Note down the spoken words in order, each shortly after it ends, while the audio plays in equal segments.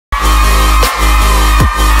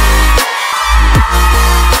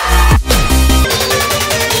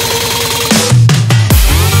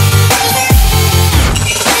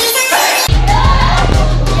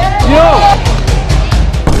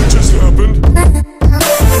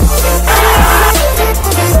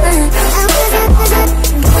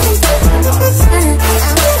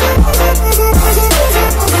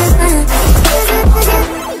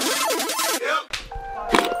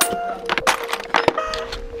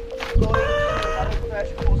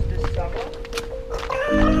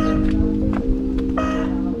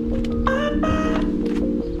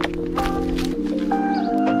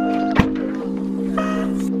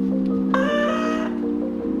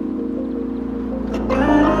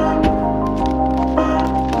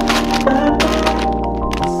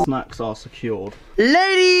snacks are secured.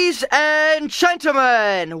 Ladies and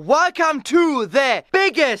gentlemen, welcome to the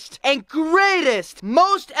biggest and greatest,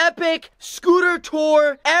 most epic scooter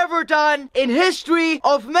tour ever done in history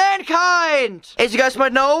of mankind. As you guys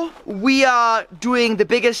might know, we are doing the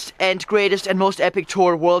biggest and greatest and most epic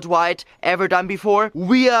tour worldwide ever done before.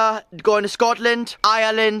 We are going to Scotland,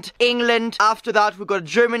 Ireland, England. After that, we go to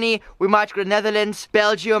Germany. We might go to Netherlands,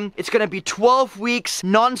 Belgium. It's gonna be 12 weeks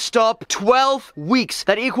non-stop. 12 weeks.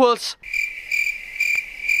 That equals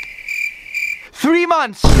 3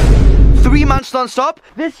 months. 3 months non-stop.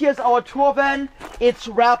 This here's our tour van. It's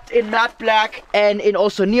wrapped in matte black and in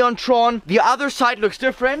also neon-tron. The other side looks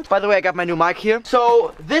different. By the way, I got my new mic here.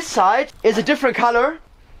 So this side is a different color.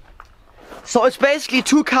 So it's basically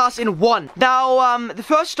 2 cars in one. Now, the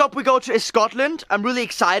first stop we go to is Scotland. I'm really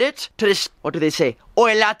excited to this. What do they say?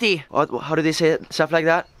 Oi latte. How do they say it? Stuff like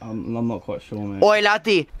that? I'm not quite sure, mate. Oi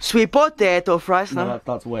latte. Sweet potato fries, no? No,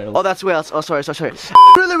 that's Wales. Oh, that's Wales. Oh, sorry.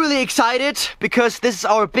 Really excited because this is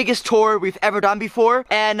our biggest tour we've ever done before.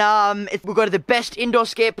 And we go to the best indoor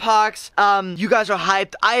skate parks. You guys are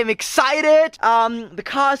hyped. I am excited. The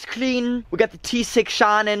car is clean. We got the T6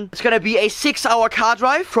 Shannon. It's gonna be a 6-hour car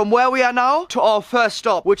drive from where we are now to our first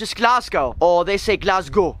stop, which is Glasgow. Or they say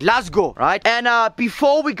Glasgow. Glasgow, right? And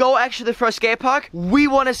before we go actually to the first skate park, we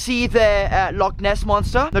want to see the Loch Ness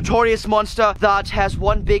monster. Notorious monster that has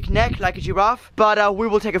one big neck like a giraffe. But we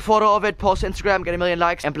will take a photo of it, post on Instagram, get 1 million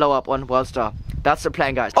likes, and blow up on Worldstar. That's the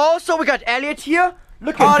plan, guys. Also, we got Elliot here.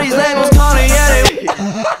 Look at all these labels calling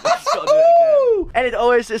and it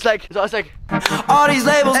always is like, so I was like, all these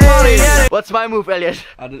labels calling. What's my move, Elliot?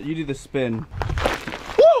 You do the spin.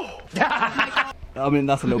 Woo! I mean,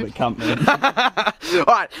 that's a little bit camp, man.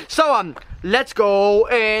 Alright, so let's go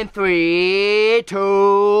in 3,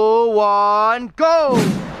 2, 1, go!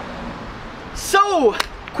 So,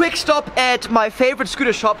 quick stop at my favorite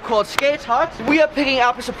scooter shop called Skate Hut. We are picking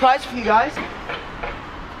up a surprise for you guys.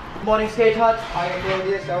 Good morning, Skate Hut. Hi,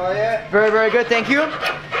 Claudius, how are you? Very good, thank you.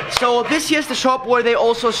 So this here's the shop where they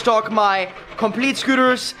also stock my complete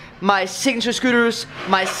scooters, my signature scooters,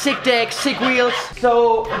 my sick deck, sick wheels.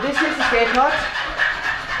 So this is the Skate Hut.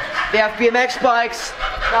 They have BMX bikes,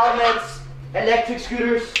 helmets, electric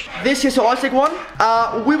scooters. This is the all-stick one.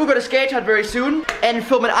 We will go to Skate Hut very soon and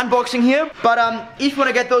film an unboxing here. But if you want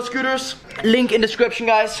to get those scooters, link in description,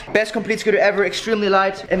 guys. Best complete scooter ever, extremely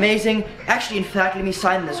light, amazing. Actually, in fact, let me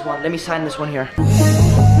sign this one. Let me sign this one here.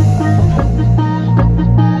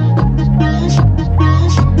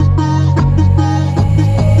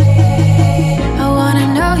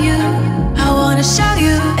 Show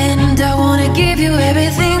you, and I wanna give you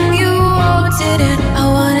everything you wanted, and I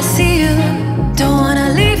wanna see you, don't wanna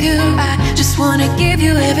leave you. I just wanna give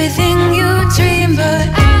you everything you dream, but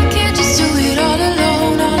I can't just do it all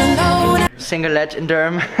alone. Single ledge in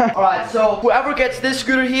Durham. Alright, so whoever gets this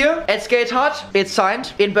scooter here at Skate Hut, it's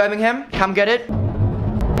signed in Birmingham. Come get it.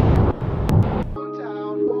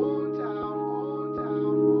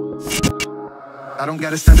 I don't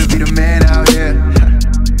gotta stand to be the man out here.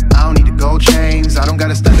 I don't need to gold chains. I don't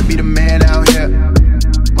gotta stand to be the man out here.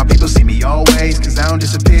 My people see me always, cause I don't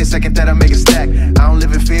disappear second that I make a stack. I don't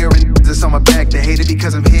live in fear and it's on my back. They hate it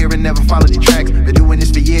because I'm here and never follow the tracks. Been doing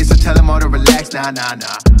this for years, so tell them all to relax. Nah.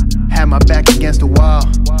 Had my back against the wall,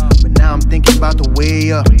 but now I'm thinking about the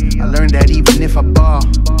way up. I learned that even if I ball,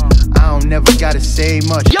 I don't never gotta say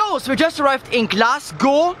much. Yo, so we just arrived in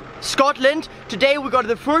Glasgow, Scotland. Today we go to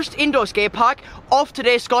the first indoor skate park of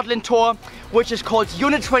today's Scotland tour, which is called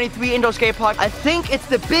Unit 23 Indoor Skate Park. I think it's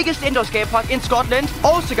the biggest indoor skate park in Scotland.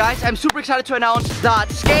 Also, guys, I'm super excited to announce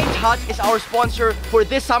that Skate Hut is our sponsor for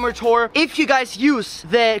this summer tour. If you guys use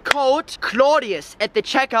the code Claudius at the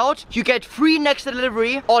checkout, you get free next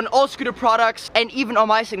delivery on all scooter products and even on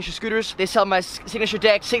my signature scooters. They sell my signature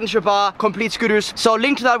deck, signature bar, complete scooters. So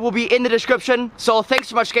link to that will be in the description. So thanks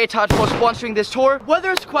so much, Skate Hut, for sponsoring this tour.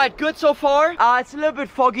 Weather's quite good so far. It's a little bit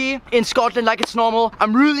foggy in Scotland like it's normal.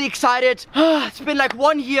 I'm really excited. It's been like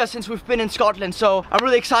 1 year since we've been in Scotland, so I'm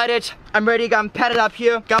really excited. I'm ready, I'm padded up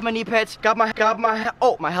here, got my knee pads,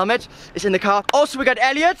 my helmet is in the car. Also, we got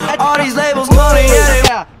Elliot. All these labels calling.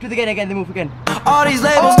 Yeah, do it again, the move again. All these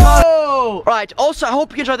labels calling. Right, also, I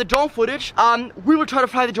hope you enjoyed the drone footage. We will try to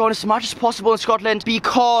fly the drone as much as possible in Scotland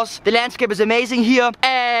because the landscape is amazing here.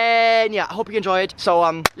 And yeah, I hope you enjoy it.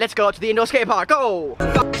 So let's go to the indoor skate park. Go!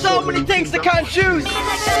 So many things I can't choose.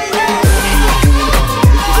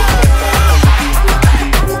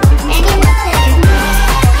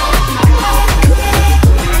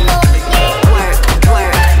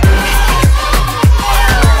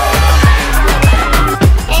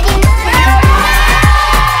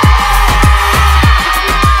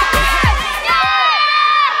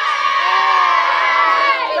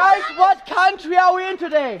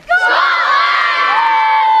 today?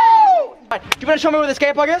 Right, do you want to show me where the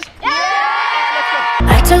skate park is?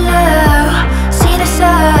 Like to love, see the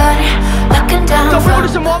sun, looking down. So we're gonna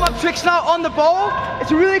do some warm-up tricks now on the bowl. It's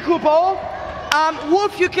a really cool bowl.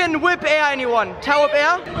 Wolf, you can whip air anyone. Tower whip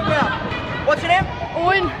air? Yeah. What's your name?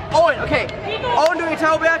 Owen. Owen, okay. Owen doing a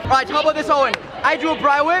tower whip. Right, how about this, Owen? I do a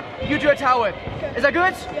bri whip, you do a tower whip. Is that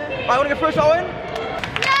good? Yeah. Right, wanna go first, Owen?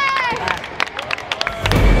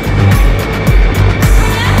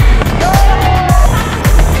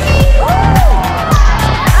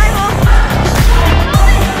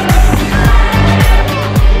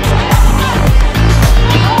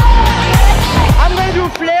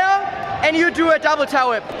 And you do a double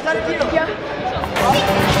tower whip. Is that a deal? Yeah.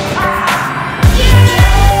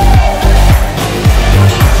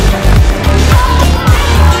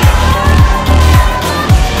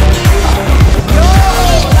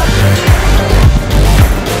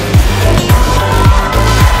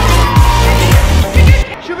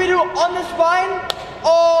 Should we do on the spine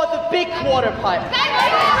or the big quarter pipe?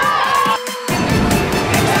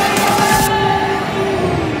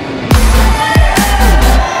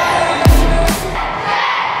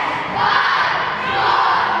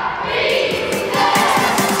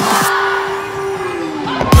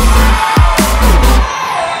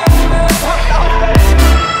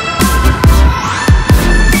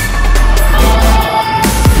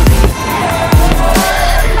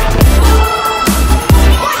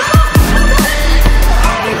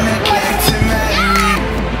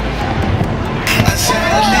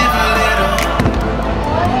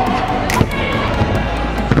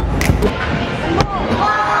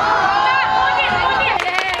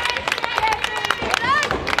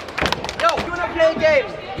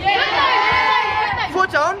 Foot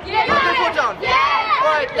down? Yeah. Okay, foot down. Yeah.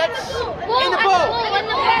 Alright, let's in the bowl.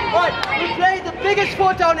 Alright, we play the biggest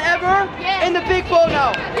foot down ever in the big bowl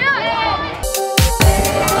now. Yeah.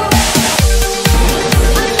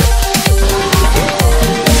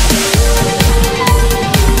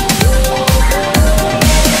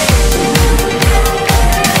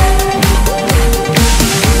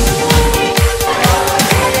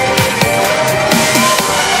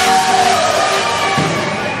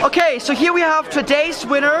 Okay, so here we have today's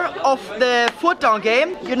winner of the foot down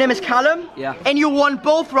game. Your name is Callum. Yeah. And you won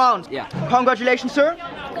both rounds. Yeah. Congratulations, sir.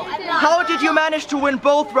 How did you manage to win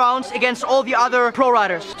both rounds against all the other pro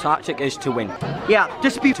riders? Tactic is to win. Yeah,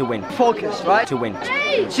 just be To win. focused, right? To win.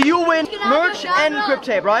 So you win merch and grip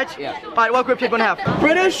tape, right? Yeah. Alright, what grip tape you gonna have?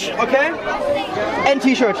 British, okay? And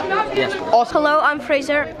t-shirt. Yes. Awesome. Hello, I'm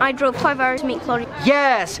Fraser. I drove 5 hours to meet Claudius.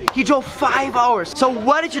 Yes, he drove 5 hours. So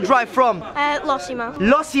where did you drive from? Lossimo.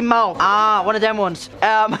 Lossimo. Ah, one of them ones.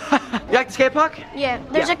 You like the skate park? Yeah,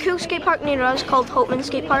 there's a cool skate park near us called Holtman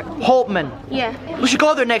Skate Park. Holtman. Yeah. We should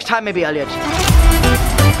go there next time, maybe, Elliot.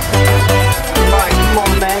 Alright, come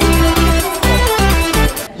on, man.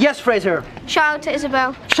 Yes, Fraser. Shout out to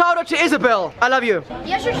Isabel. Shout out to Isabel. I love you.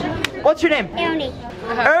 Yes, sir. What's your name? Ernie,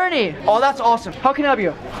 Ernie. Oh, that's awesome. How can I help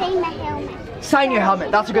you? sign my helmet. Sign your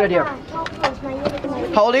helmet. That's a good idea.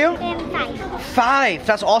 How old are you? 5. 5.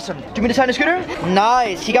 That's awesome. Do you want me to sign the scooter?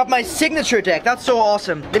 Nice. He got my signature deck. That's so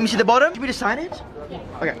awesome. Let me see the bottom. Do you want me to sign it?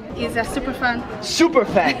 Okay. He's a super fan. Super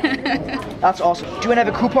fan. That's awesome. Do you want to have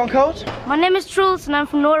a coupon code? My name is Truls and I'm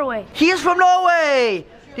from Norway. He is from Norway.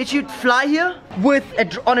 Did you fly here with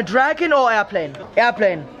on a dragon or airplane?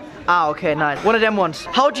 Airplane. Ah, okay, nice. One of them ones.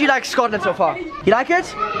 How do you like Scotland so far? You like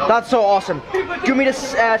it? That's so awesome. Do you want me to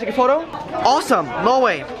take a photo? Awesome.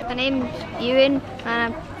 Norway. My name's Ewan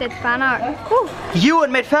and I did fan art.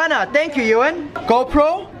 Ewan made fan art. Thank you, Ewan.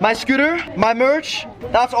 GoPro, my scooter, my merch.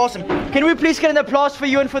 That's awesome. Can we please get an applause for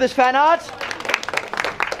Ewan for this fan art?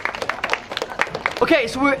 Okay,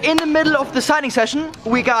 so we're in the middle of the signing session.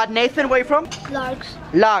 We got Nathan, where are you from? Larks.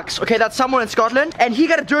 Larks. Okay, that's someone in Scotland. And he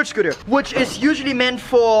got a dirt scooter, which is usually meant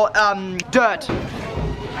for dirt.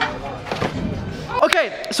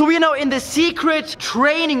 Okay, so we are now in the secret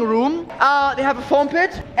training room. They have a foam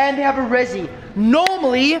pit and they have a resi.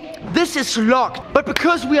 Normally, this is locked, but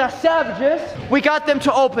because we are savages, we got them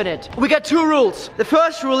to open it. We got 2 rules. The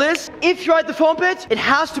first rule is, if you're at the foam pit, it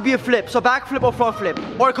has to be a flip, so back flip or front flip,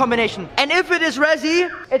 or a combination. And if it is resi,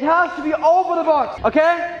 it has to be over the box,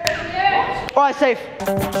 okay? Yes. All right, safe.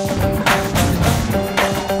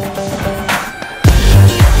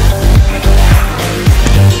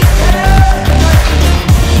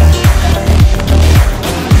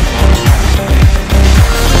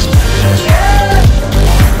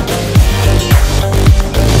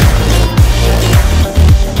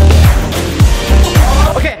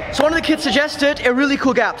 Kids suggested a really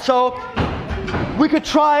cool gap, so we could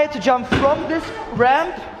try to jump from this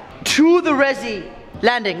ramp to the resi.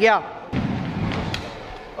 Landing, yeah.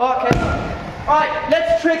 Okay. Alright,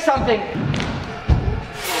 let's trick something.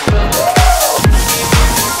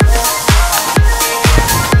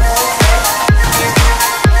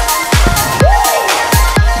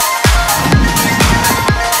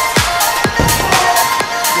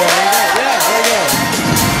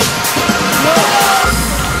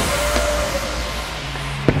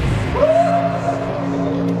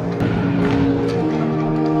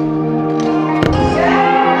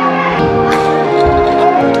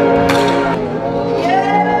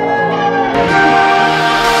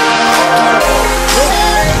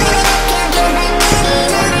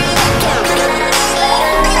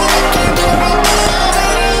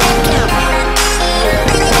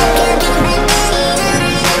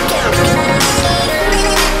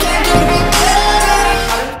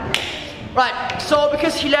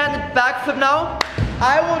 He landed backflip now.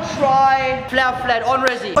 I will try FLAIR FLAT on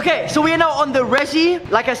Resi. Okay, so we are now on the Resi.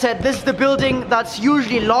 Like I said, this is the building that's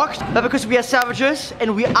usually locked, but because we are savages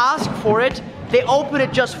and we ask for it, they open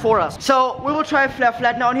it just for us. So we will try FLAIR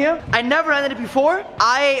FLAT down here. I never landed it before.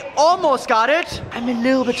 I almost got it. I'm a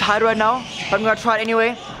little bit tired right now, but I'm gonna try it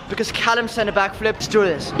anyway because Callum sent a backflip. Let's do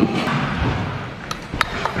this.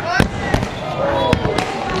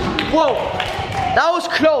 Whoa, that was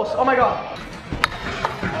close. Oh my god.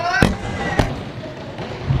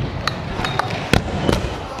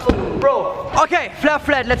 Bro, okay, FLAIR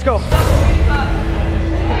FLAT, let's go.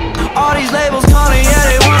 All these labels calling, yeah,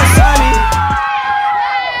 they wanna sign me.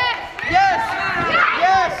 Yes!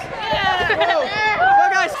 Yes! Go! Go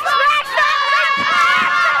guys! Smash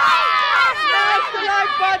the like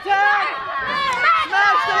button!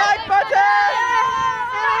 Smash the like button!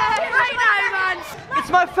 It's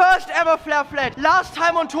my first ever FLAIR FLAT. Last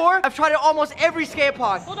time on tour, I've tried it almost every skate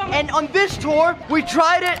park. And on this tour, we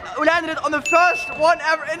tried it, we landed it on the first one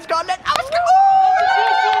ever in Scotland. I was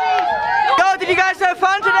cool! Yo, did you guys have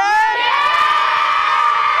fun today?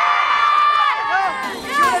 Yeah!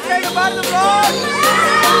 You wanna say goodbye to the vlog?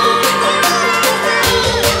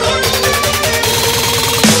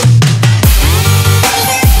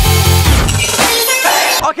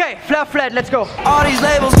 Okay, FLAIR FLAT, let's go. All these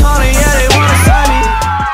labels calling, yeah, they wanna sign me.